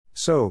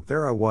So,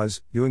 there I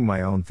was, doing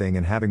my own thing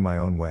and having my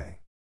own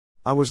way.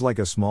 I was like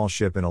a small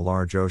ship in a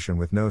large ocean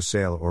with no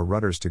sail or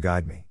rudders to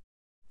guide me.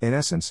 In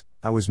essence,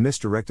 I was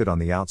misdirected on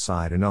the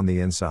outside and on the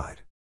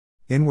inside.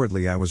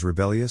 Inwardly I was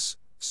rebellious,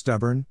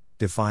 stubborn,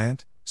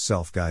 defiant,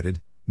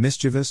 self-guided,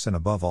 mischievous and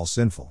above all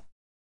sinful.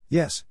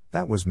 Yes,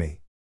 that was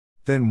me.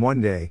 Then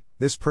one day,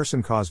 this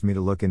person caused me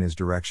to look in his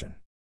direction.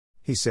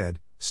 He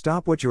said,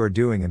 "Stop what you are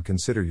doing and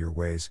consider your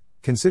ways,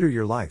 consider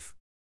your life."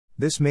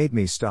 This made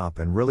me stop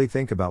and really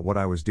think about what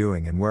I was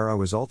doing and where I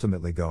was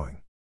ultimately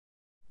going.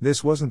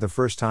 This wasn't the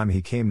first time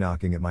he came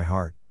knocking at my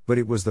heart, but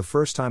it was the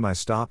first time I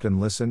stopped and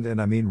listened,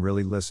 and I mean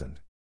really listened.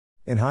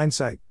 In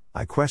hindsight,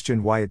 I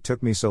questioned why it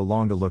took me so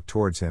long to look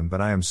towards him, but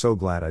I am so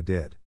glad I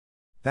did.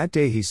 That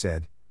day he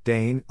said,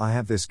 "Dane, I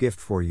have this gift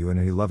for you," and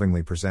he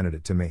lovingly presented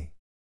it to me.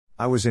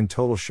 I was in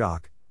total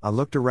shock. I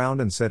looked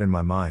around and said in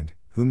my mind,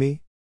 "Who,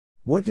 me?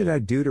 What did I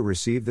do to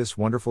receive this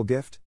wonderful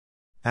gift?"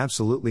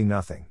 Absolutely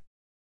nothing.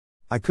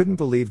 I couldn't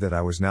believe that I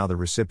was now the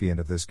recipient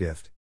of this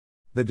gift.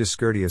 The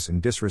discourteous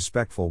and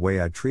disrespectful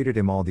way I treated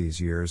him all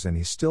these years, and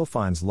he still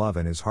finds love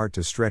in his heart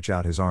to stretch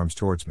out his arms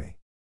towards me.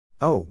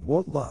 Oh,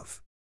 what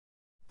love!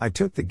 I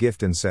took the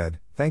gift and said,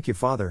 "Thank you,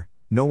 Father,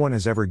 no one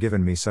has ever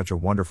given me such a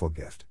wonderful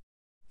gift.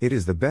 It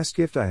is the best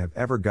gift I have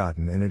ever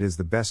gotten, and it is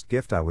the best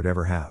gift I would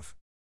ever have.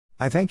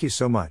 I thank you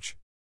so much."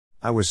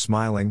 I was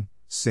smiling,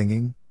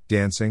 singing,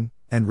 dancing,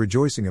 and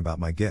rejoicing about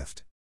my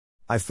gift.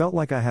 I felt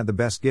like I had the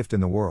best gift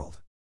in the world.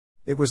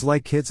 It was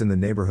like kids in the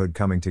neighborhood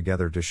coming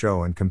together to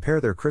show and compare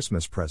their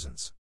Christmas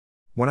presents.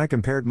 When I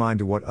compared mine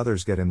to what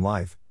others get in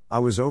life, I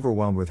was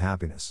overwhelmed with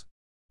happiness.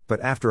 But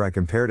after I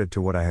compared it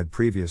to what I had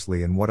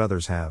previously and what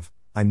others have,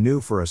 I knew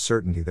for a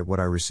certainty that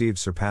what I received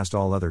surpassed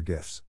all other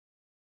gifts.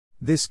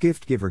 This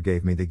gift giver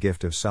gave me the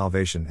gift of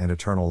salvation and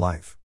eternal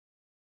life.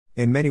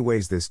 In many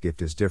ways this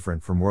gift is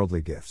different from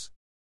worldly gifts.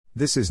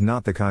 This is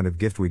not the kind of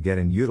gift we get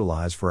and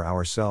utilize for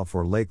ourselves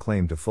or lay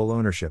claim to full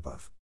ownership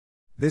of.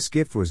 This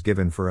gift was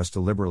given for us to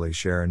liberally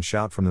share and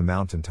shout from the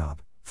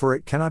mountaintop, for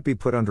it cannot be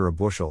put under a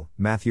bushel,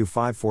 Matthew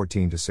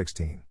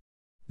 5:14-16.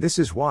 This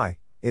is why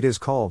it is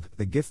called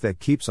the gift that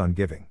keeps on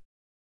giving.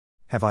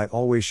 Have I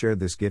always shared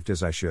this gift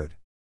as I should?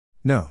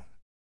 No.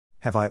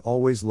 Have I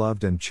always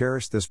loved and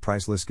cherished this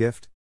priceless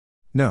gift?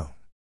 No.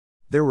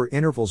 There were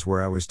intervals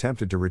where I was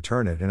tempted to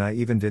return it, and I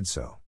even did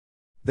so.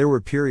 There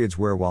were periods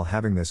where, while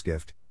having this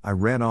gift, I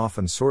ran off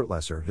and sought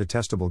lesser,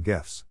 detestable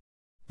gifts.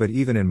 But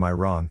even in my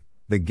wrong,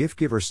 the gift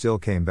giver still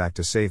came back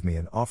to save me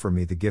and offer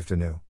me the gift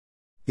anew.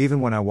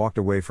 Even when I walked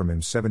away from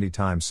him 70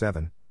 times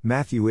 7,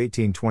 Matthew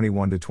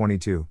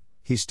 18:21-22,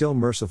 he still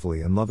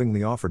mercifully and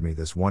lovingly offered me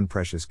this one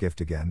precious gift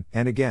again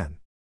and again.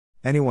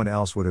 Anyone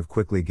else would have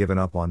quickly given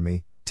up on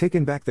me,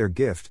 taken back their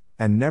gift,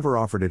 and never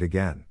offered it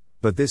again,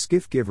 but this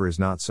gift giver is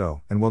not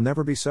so, and will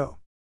never be so.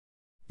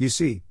 You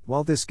see,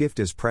 while this gift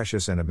is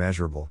precious and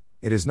immeasurable,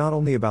 it is not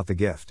only about the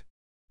gift.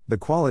 The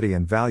quality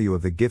and value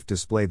of the gift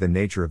display the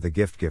nature of the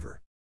gift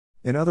giver.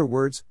 In other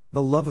words,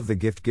 the love of the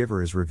gift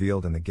giver is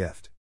revealed in the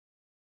gift.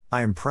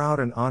 I am proud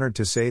and honored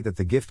to say that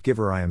the gift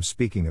giver I am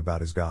speaking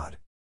about is God.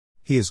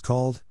 He is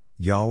called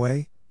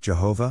Yahweh,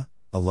 Jehovah,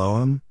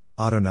 Elohim,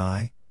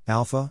 Adonai,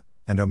 Alpha,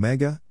 and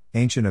Omega,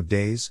 Ancient of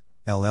Days,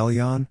 El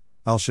Elyon,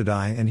 El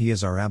Shaddai, and He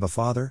is our Abba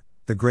Father,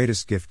 the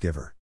greatest gift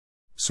giver.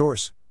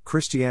 Source: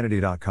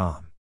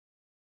 Christianity.com.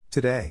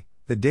 Today,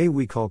 the day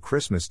we call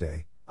Christmas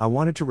Day, I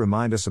wanted to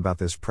remind us about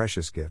this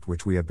precious gift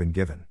which we have been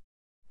given.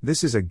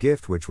 This is a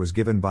gift which was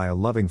given by a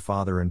loving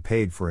Father and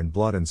paid for in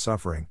blood and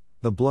suffering,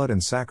 the blood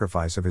and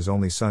sacrifice of His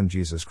only Son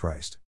Jesus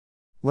Christ.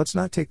 Let's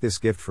not take this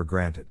gift for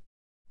granted.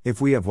 If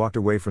we have walked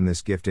away from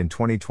this gift in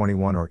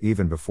 2021 or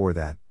even before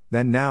that,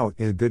 then now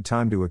is a good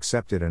time to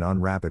accept it and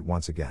unwrap it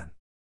once again.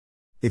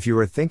 If you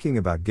are thinking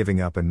about giving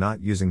up and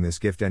not using this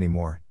gift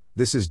anymore,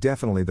 this is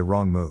definitely the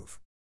wrong move.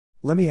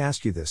 Let me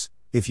ask you this: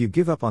 if you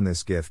give up on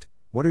this gift,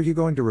 what are you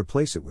going to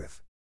replace it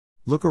with?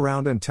 Look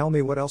around and tell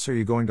me, what else are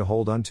you going to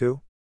hold on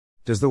to?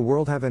 Does the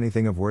world have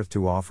anything of worth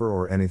to offer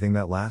or anything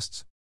that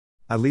lasts?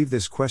 I leave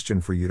this question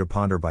for you to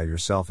ponder by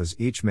yourself, as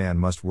each man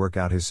must work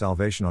out his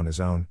salvation on his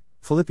own,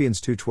 Philippians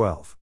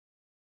 2:12.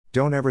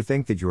 Don't ever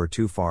think that you are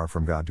too far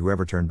from God to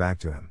ever turn back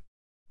to Him.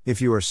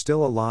 If you are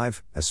still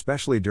alive,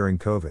 especially during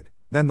COVID,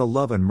 then the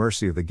love and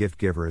mercy of the gift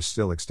giver is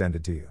still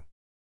extended to you.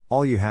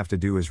 All you have to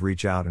do is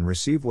reach out and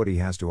receive what He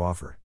has to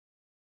offer.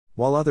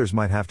 While others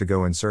might have to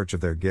go in search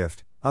of their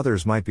gift,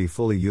 others might be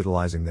fully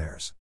utilizing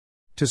theirs.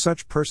 To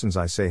such persons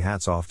I say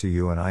hats off to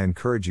you, and I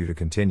encourage you to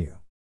continue.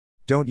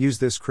 Don't use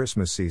this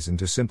Christmas season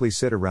to simply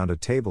sit around a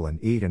table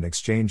and eat and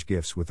exchange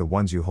gifts with the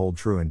ones you hold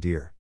true and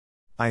dear.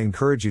 I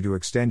encourage you to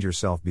extend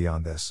yourself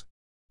beyond this.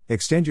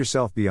 Extend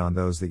yourself beyond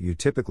those that you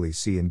typically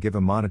see and give a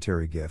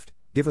monetary gift,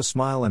 give a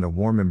smile and a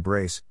warm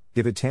embrace,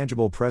 give a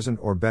tangible present,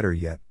 or better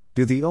yet,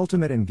 do the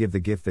ultimate and give the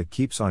gift that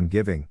keeps on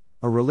giving,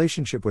 a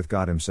relationship with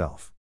God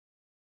Himself.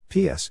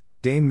 P.S.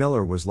 Dane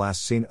Miller was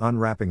last seen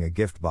unwrapping a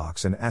gift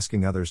box and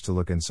asking others to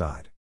look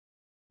inside.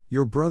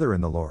 Your brother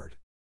in the Lord.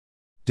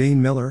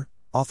 Dane Miller,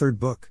 authored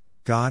book,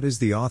 God is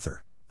the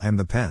Author, I am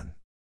the Pen.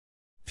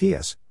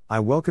 P.S. I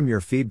welcome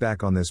your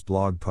feedback on this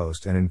blog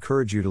post and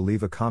encourage you to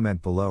leave a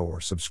comment below or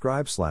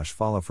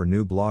subscribe/follow for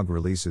new blog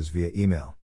releases via email.